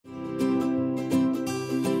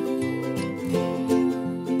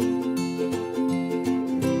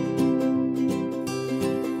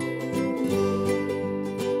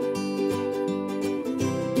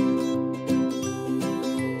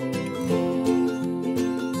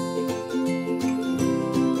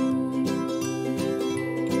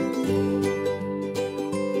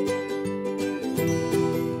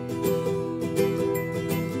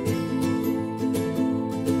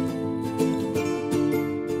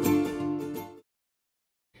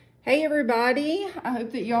Hey everybody, I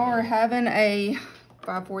hope that y'all are having a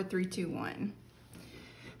 5, 4, 3, 2, 1.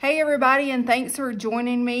 Hey everybody, and thanks for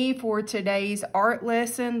joining me for today's art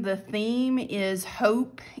lesson. The theme is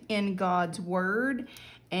hope in God's Word.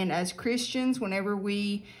 And as Christians, whenever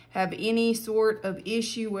we have any sort of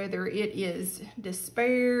issue, whether it is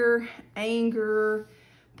despair, anger,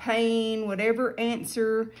 pain, whatever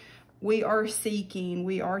answer we are seeking,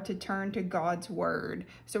 we are to turn to God's Word.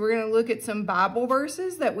 So we're going to look at some Bible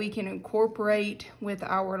verses that we can incorporate with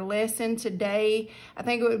our lesson today. I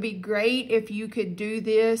think it would be great if you could do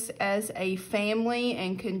this as a family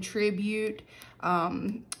and contribute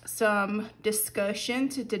some discussion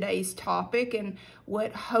to today's topic and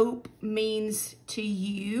what hope means to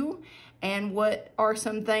you and what are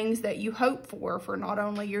some things that you hope for not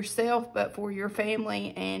only yourself, but for your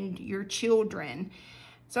family and your children.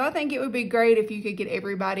 So I think it would be great if you could get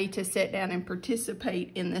everybody to sit down and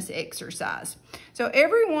participate in this exercise. So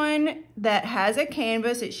everyone that has a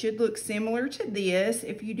canvas, it should look similar to this.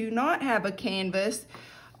 If you do not have a canvas,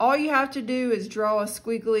 all you have to do is draw a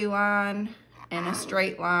squiggly line and a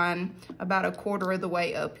straight line about 1/4 of the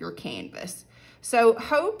way up your canvas. So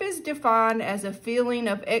hope is defined as a feeling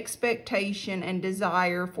of expectation and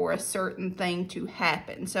desire for a certain thing to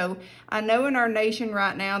happen. So I know in our nation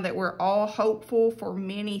right now that we're all hopeful for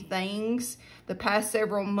many things. The past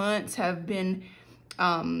several months have been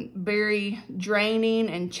very draining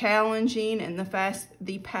and challenging, and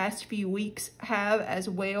the past few weeks have as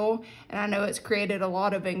well. And I know it's created a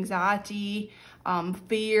lot of anxiety,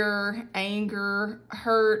 fear, anger,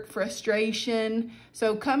 hurt, frustration.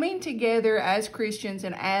 So coming together as Christians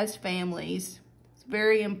and as families is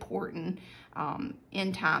very important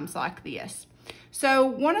in times like this. So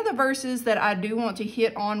one of the verses that I do want to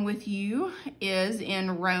hit on with you is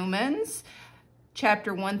in Romans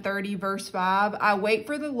chapter 130, verse 5. I wait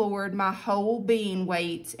for the Lord, my whole being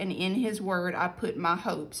waits, and in his word I put my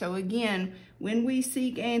hope. So again, when we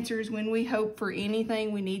seek answers, when we hope for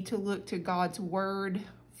anything, we need to look to God's word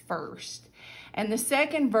first. And the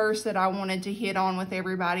second verse that I wanted to hit on with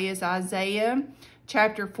everybody is Isaiah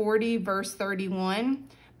chapter 40, verse 31.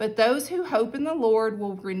 But those who hope in the Lord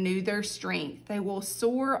will renew their strength. They will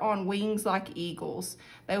soar on wings like eagles.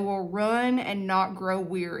 They will run and not grow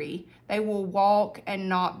weary. They will walk and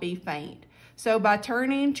not be faint. So by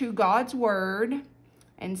turning to God's word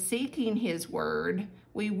and seeking his word,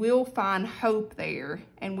 we will find hope there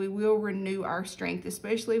and we will renew our strength,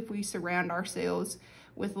 especially if we surround ourselves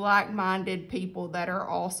with like-minded people that are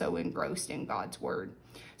also engrossed in God's word.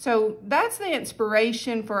 So that's the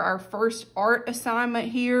inspiration for our first art assignment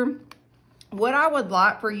here. What I would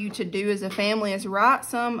like for you to do as a family is write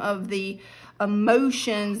some of the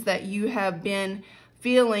emotions that you have been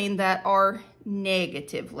feeling that are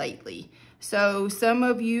negative lately. So some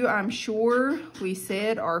of you, I'm sure we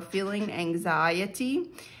said, are feeling anxiety,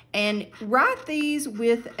 and write these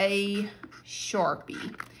with a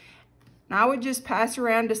Sharpie. I would just pass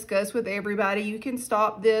around, discuss with everybody. You can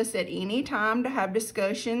stop this at any time to have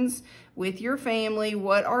discussions with your family.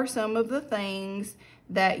 What are some of the things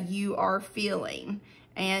that you are feeling?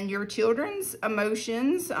 And your children's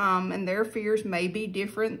emotions and their fears may be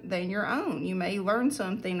different than your own. You may learn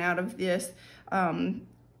something out of this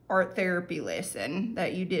art therapy lesson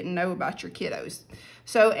that you didn't know about your kiddos.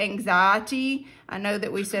 So anxiety, I know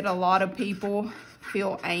that we said a lot of people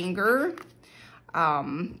feel anger.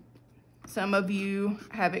 Some of you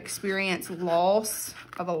have experienced loss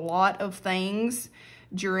of a lot of things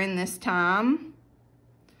during this time.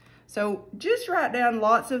 So just write down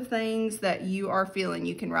lots of things that you are feeling.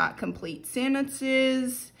 You can write complete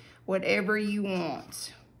sentences, whatever you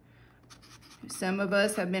want. Some of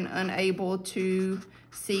us have been unable to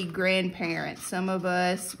see grandparents. Some of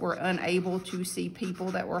us were unable to see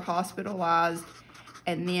people that were hospitalized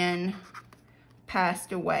and then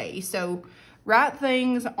passed away. So write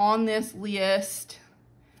things on this list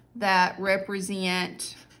that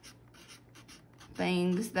represent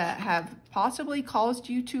things that have possibly caused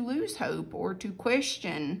you to lose hope or to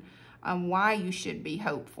question why you should be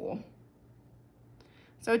hopeful.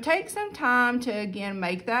 So take some time to, again,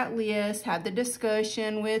 make that list, have the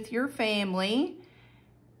discussion with your family,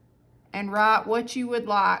 and write what you would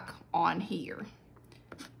like on here.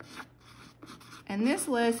 And this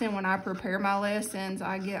lesson, when I prepare my lessons,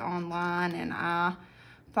 I get online and I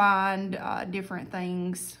find different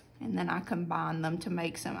things and then I combine them to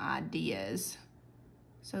make some ideas.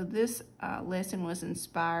 So this lesson was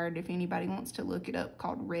inspired, if anybody wants to look it up,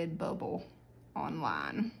 called Redbubble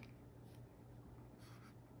online.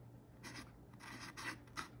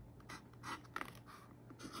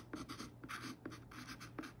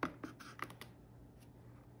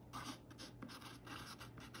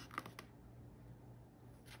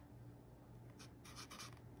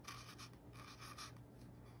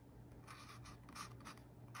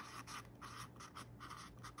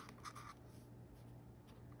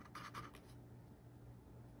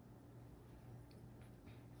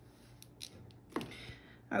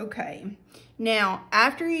 Okay, now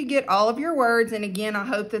after you get all of your words, and again, I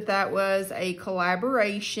hope that that was a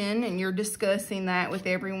collaboration and you're discussing that with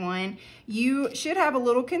everyone, you should have a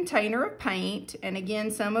little container of paint. And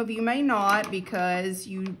again, some of you may not because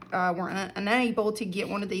you were unable to get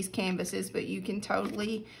one of these canvases, but you can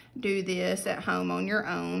totally do this at home on your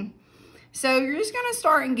own. So you're just gonna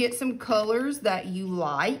start and get some colors that you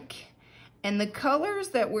like. And the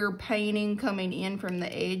colors that we're painting coming in from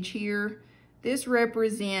the edge here, this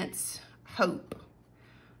represents hope.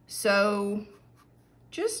 So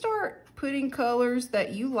just start putting colors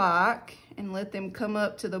that you like and let them come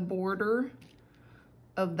up to the border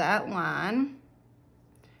of that line.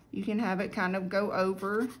 You can have it kind of go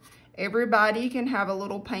over. Everybody can have a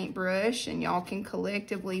little paintbrush and y'all can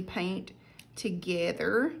collectively paint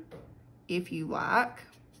together if you like.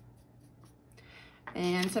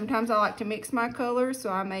 And sometimes I like to mix my colors,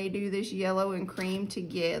 so I may do this yellow and cream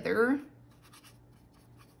together.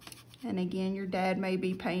 And again, your dad may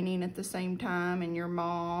be painting at the same time and your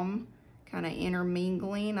mom kind of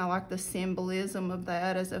intermingling. I like the symbolism of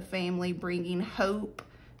that as a family bringing hope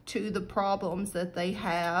to the problems that they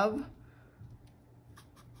have.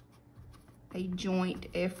 A joint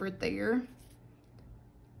effort there.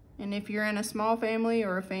 And if you're in a small family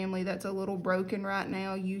or a family that's a little broken right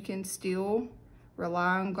now, you can still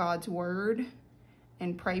rely on God's word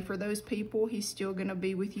and pray for those people. He's still going to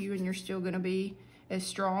be with you and you're still going to be as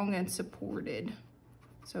strong and supported.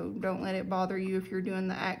 So don't let it bother you if you're doing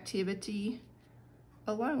the activity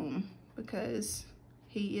alone, because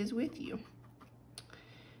he is with you.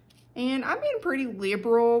 And I'm being pretty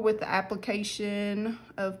liberal with the application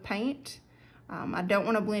of paint. I don't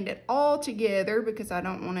want to blend it all together because I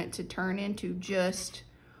don't want it to turn into just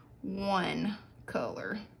one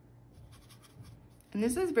color. And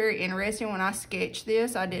this is very interesting. When I sketched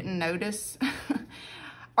this, I didn't notice.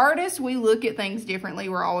 Artists, we look at things differently.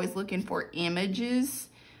 We're always looking for images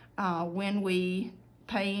when we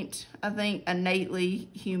paint. I think innately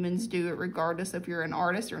humans do it regardless if you're an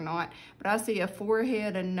artist or not. But I see a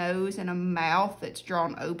forehead, a nose, and a mouth that's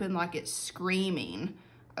drawn open like it's screaming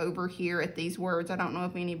over here at these words. I don't know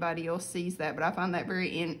if anybody else sees that, but I find that very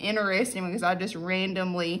interesting because I just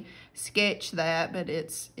randomly sketched that. But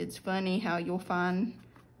it's funny how you'll find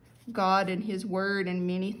God and his word in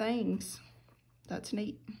many things. That's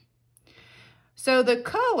neat. So the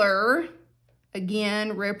color,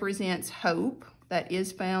 again, represents hope that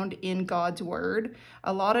is found in God's word.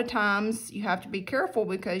 A lot of times you have to be careful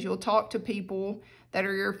because you'll talk to people that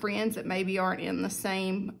are your friends that maybe aren't in the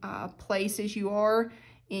same place as you are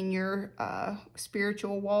in your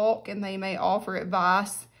spiritual walk, and they may offer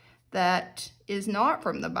advice that is not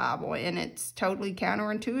from the Bible, and it's totally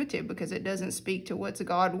counterintuitive because it doesn't speak to what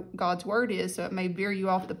God's word is, so it may veer you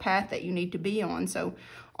off the path that you need to be on. So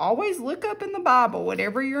always look up in the Bible,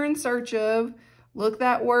 whatever you're in search of, look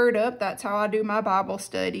that word up. That's how I do my Bible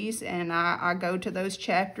studies, and I go to those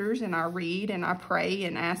chapters and I read and I pray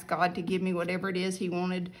and ask God to give me whatever it is he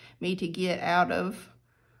wanted me to get out of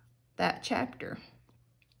that chapter.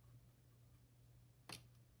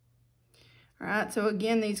 All right, so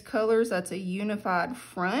again, these colors, that's a unified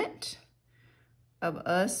front of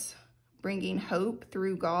us bringing hope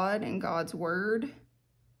through God and God's word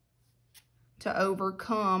to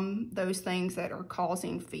overcome those things that are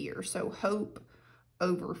causing fear. So hope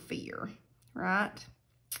over fear, right?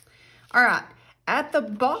 All right, at the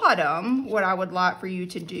bottom, what I would like for you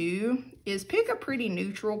to do is pick a pretty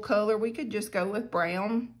neutral color. We could just go with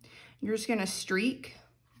brown. You're just gonna streak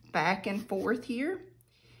back and forth here.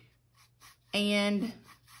 And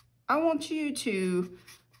I want you to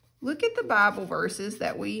look at the Bible verses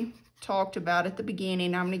that we talked about at the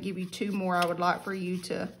beginning. I'm going to give you two more I would like for you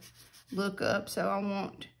to look up. So I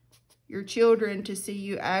want your children to see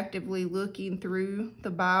you actively looking through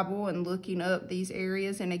the Bible and looking up these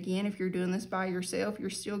areas. And again, if you're doing this by yourself, you're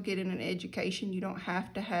still getting an education. You don't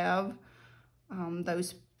have to have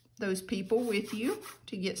those people with you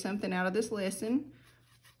to get something out of this lesson.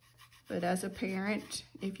 But as a parent,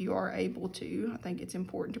 if you are able to, I think it's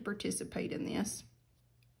important to participate in this.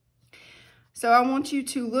 So I want you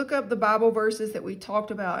to look up the Bible verses that we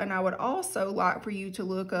talked about, and I would also like for you to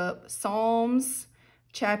look up Psalms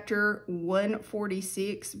chapter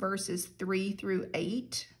 146, verses 3 through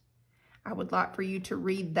 8. I would like for you to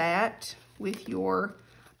read that with your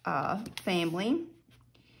family.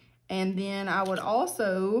 And then I would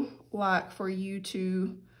also like for you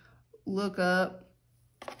to look up,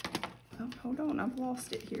 oh, hold on, I've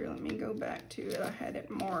lost it here. Let me go back to it. I had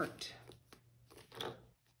it marked.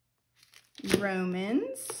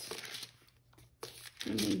 Romans.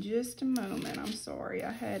 Give me just a moment. I'm sorry,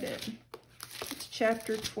 I had it. It's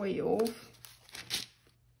chapter 12.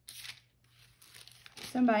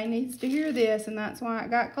 Somebody needs to hear this, and that's why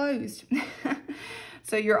it got closed.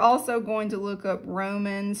 So you're also going to look up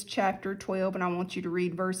Romans chapter 12, and I want you to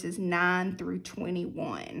read verses 9 through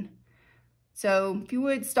 21. So if you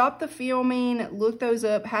would, stop the filming, look those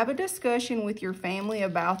up, have a discussion with your family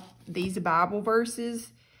about these Bible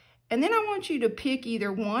verses. And then I want you to pick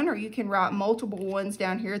either one, or you can write multiple ones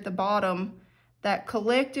down here at the bottom that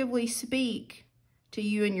collectively speak to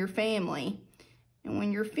you and your family. And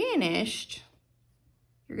when you're finished,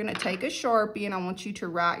 you're going to take a Sharpie, and I want you to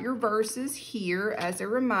write your verses here as a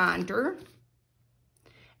reminder.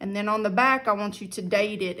 And then on the back, I want you to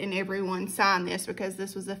date it, and everyone sign this because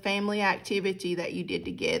this was a family activity that you did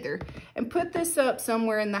together. And put this up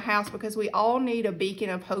somewhere in the house because we all need a beacon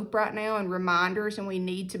of hope right now and reminders, and we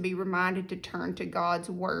need to be reminded to turn to God's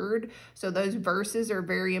word. So those verses are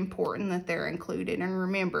very important that they're included. And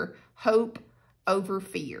remember, hope over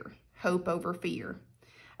fear. Hope over fear.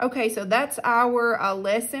 Okay, so that's our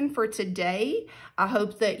lesson for today. I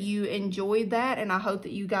hope that you enjoyed that, and I hope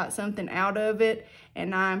that you got something out of it.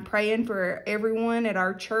 And I'm praying for everyone at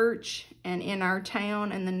our church and in our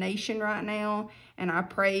town and the nation right now. And I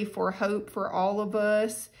pray for hope for all of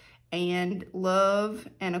us, and love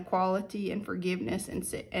and equality and forgiveness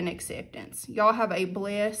and acceptance. Y'all have a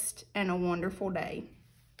blessed and a wonderful day.